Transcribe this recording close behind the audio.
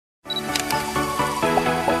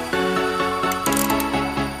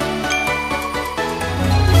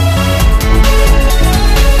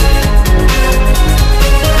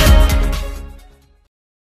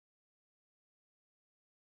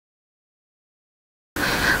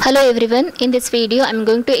Hello everyone, in this video I am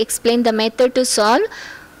going to explain the method to solve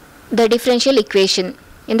the differential equation.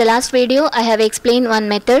 In the last video I have explained one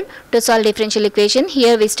method to solve differential equation.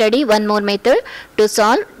 Here we study one more method to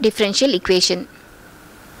solve differential equation.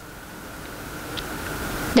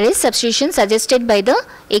 That is substitution suggested by the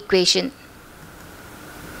equation.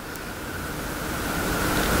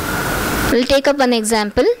 We will take up one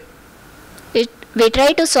example. We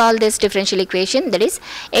try to solve this differential equation, that is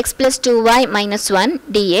x plus 2y minus 1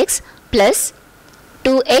 dx plus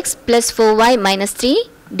 2x plus 4y minus 3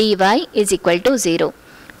 dy is equal to 0.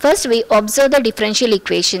 First we observe the differential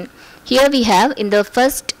equation. Here we have in the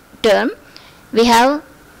first term we have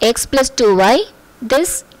x plus 2y.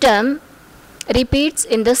 This term repeats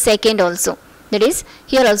in the second also. That is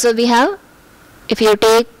here also we have, if you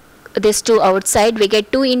take this 2 outside, we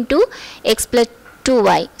get 2 into x plus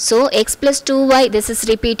 2y. So x plus 2y, this is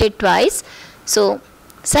repeated twice. So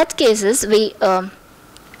such cases we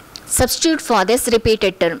substitute for this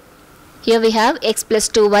repeated term. Here we have x plus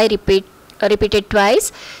 2y repeated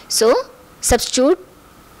twice. So substitute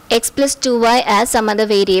x plus 2y as some other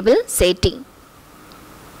variable, say t.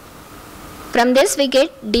 From this we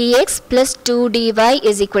get dx plus 2 dy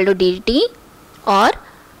is equal to dt, or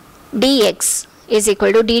dx is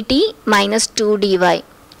equal to dt minus 2 dy.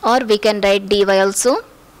 Or we can write dy also.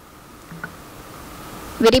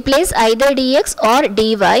 We replace either dx or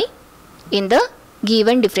dy in the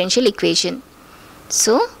given differential equation.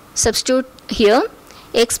 So substitute here,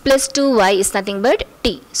 x plus 2y is nothing but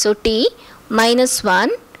t. So t minus 1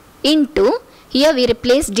 into, here we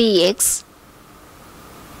replace dx.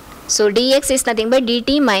 So dx is nothing but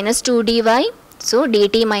dt minus 2 dy. So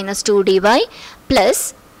dt minus 2 dy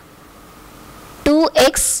plus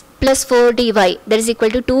 2x plus 4 dy, that is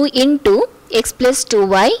equal to 2 into x plus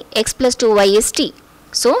 2y. X plus 2y is t.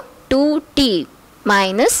 So 2t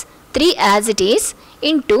minus 3 as it is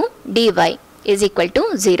into dy is equal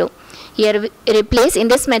to 0. Here we replace, in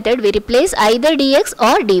this method we replace either dx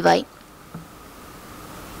or dy.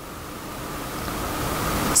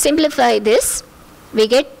 Simplify this, we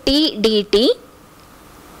get t dt.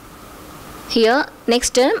 Here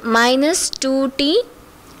next term minus 2t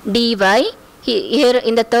dy. Here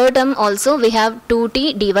in the third term also we have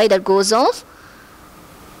 2t dy, that goes off.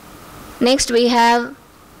 Next we have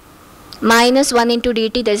minus 1 into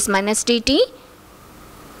dt, that is minus dt,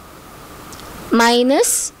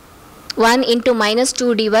 minus 1 into minus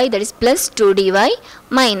 2 dy, that is plus 2 dy,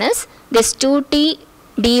 minus this 2t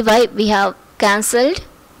dy we have cancelled.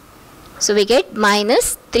 So we get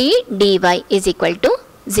minus 3 dy is equal to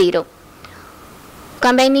 0.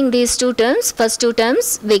 Combining these two terms, first two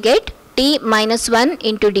terms, we get t minus 1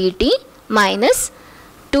 into dt minus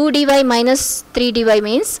 2 dy minus 3 dy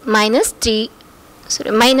means minus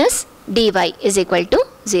dy is equal to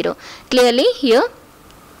 0. Clearly here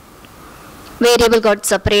variable got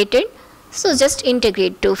separated. So just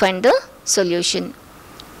integrate to find the solution.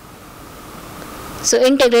 So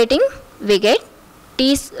integrating we get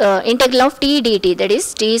t integral of t dt, that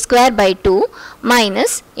is t square by 2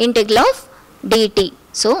 minus integral of dt.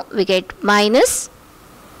 So we get minus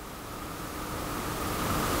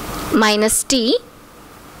t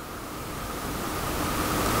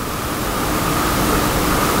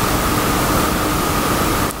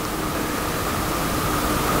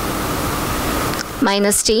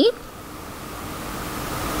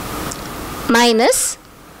minus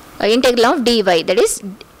integral of dy, that is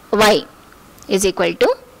y is equal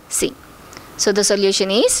to c. So the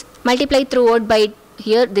solution is, multiply throughout by,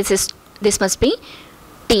 here this must be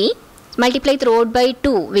t, multiply throughout by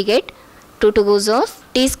 2, we get 2 goes off,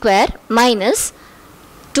 t square minus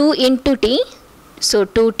 2 into t, so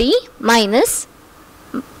 2t minus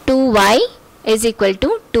 2y is equal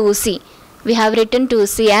to 2c. We have written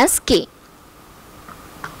 2c as k.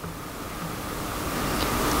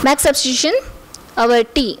 Back substitution, our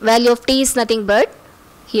t, value of t is nothing but,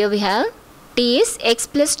 here we have t is x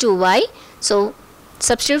plus 2y. So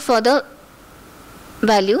substitute for the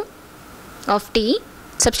value of t,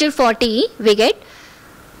 substitute for t, we get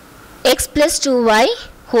x plus 2y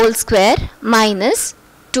whole square minus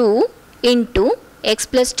 2 into x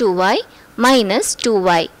plus 2y minus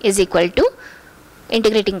 2y is equal to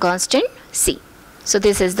integrating constant c. So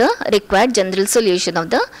this is the required general solution of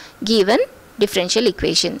the given differential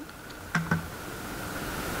equation.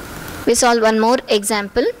 We solve one more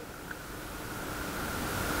example.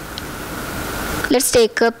 Let's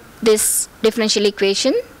take up this differential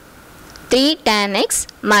equation. 3 tan x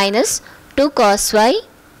minus 2 cos y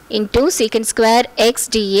into secant square x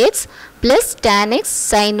dx plus tan x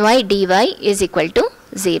sin y dy is equal to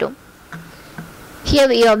 0. Here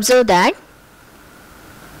we observe that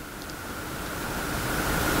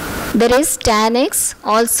There is tan x,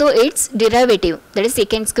 also its derivative, that is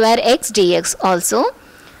secant square x dx. Also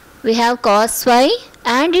we have cos y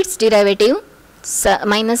and its derivative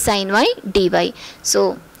minus sin y dy.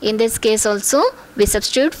 So in this case also we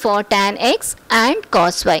substitute for tan x and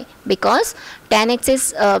cos y, because tan x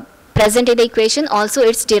is present in the equation, also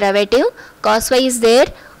its derivative, cos y is there,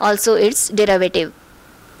 also its derivative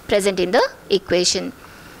present in the equation.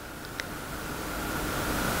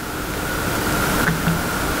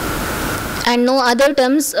 And no other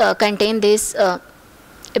terms contain these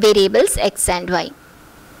variables x and y.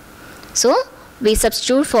 So we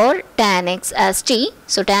substitute for tan x as t.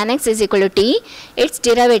 So tan x is equal to t, its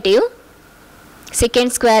derivative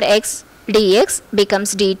secant square x dx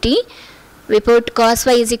becomes dt. We put cos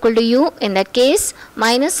y is equal to u, in that case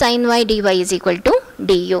minus sin y dy is equal to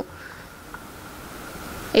du.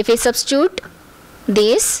 If we substitute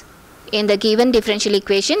this in the given differential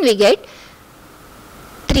equation, we get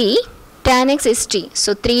 3 tan x is t.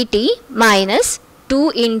 So 3t minus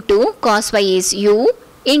 2 into cos y is u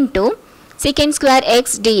into secant square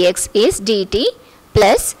x dx is dt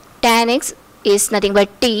plus tan x is nothing but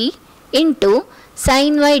t into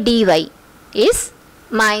sin y dy is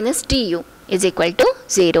minus du is equal to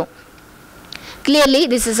 0. Clearly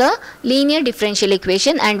this is a linear differential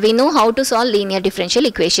equation, and we know how to solve linear differential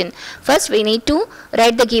equation. First we need to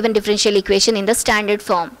write the given differential equation in the standard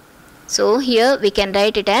form. So here we can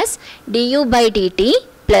write it as du by dt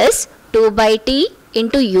plus 2 by t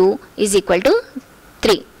into u is equal to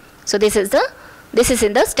 3. So this is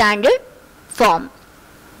in the standard form.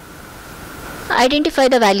 Identify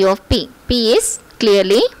the value of p. P is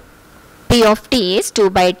clearly p of t is 2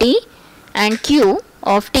 by t and q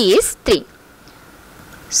of t is 3.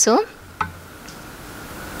 So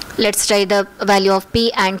let's try the value of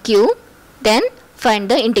p and q, then find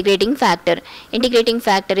the integrating factor. Integrating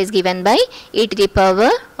factor is given by e to the power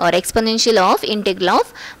or exponential of integral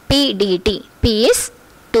of p dt. P is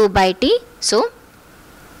 2 by t. So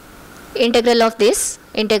integral of this,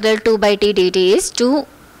 integral 2 by t dt is 2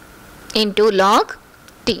 into log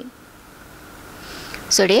t.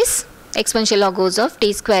 So it is exponential log goes of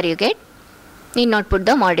t square you get. Need not put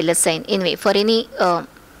the modulus sign. Anyway, for any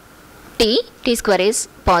t square is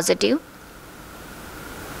positive.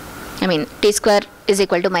 I mean t square is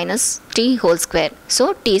equal to minus t whole square.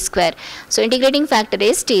 So t square. So integrating factor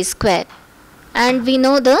is t square. And we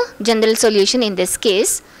know the general solution in this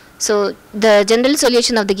case. So the general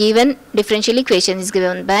solution of the given differential equation is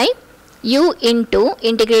given by u into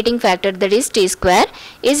integrating factor, that is t square,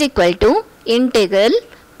 is equal to integral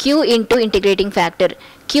q into integrating factor.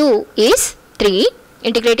 Q is 3,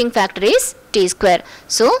 integrating factor is t square.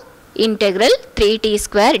 So integral 3t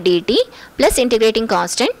square dt plus integrating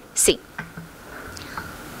constant c.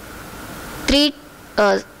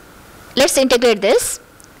 Let's integrate this.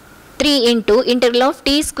 3 into integral of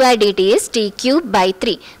t square dt is t cube by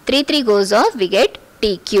 3. 3 goes off, we get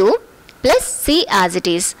t cube plus c as it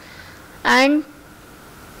is. And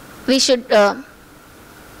we should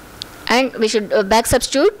back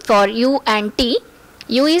substitute for u and t.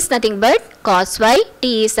 U is nothing but cos y,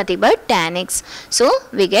 t is nothing but tan x. So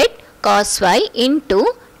we get cos y into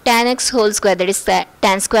tan x whole square, that is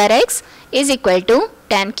tan square x, is equal to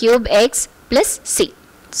tan cube x plus c.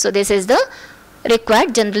 So this is the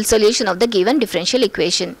required general solution of the given differential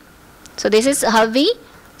equation. So this is how we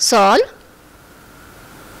solve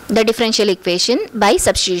the differential equation by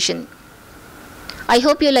substitution. I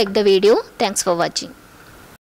hope you liked the video. Thanks for watching.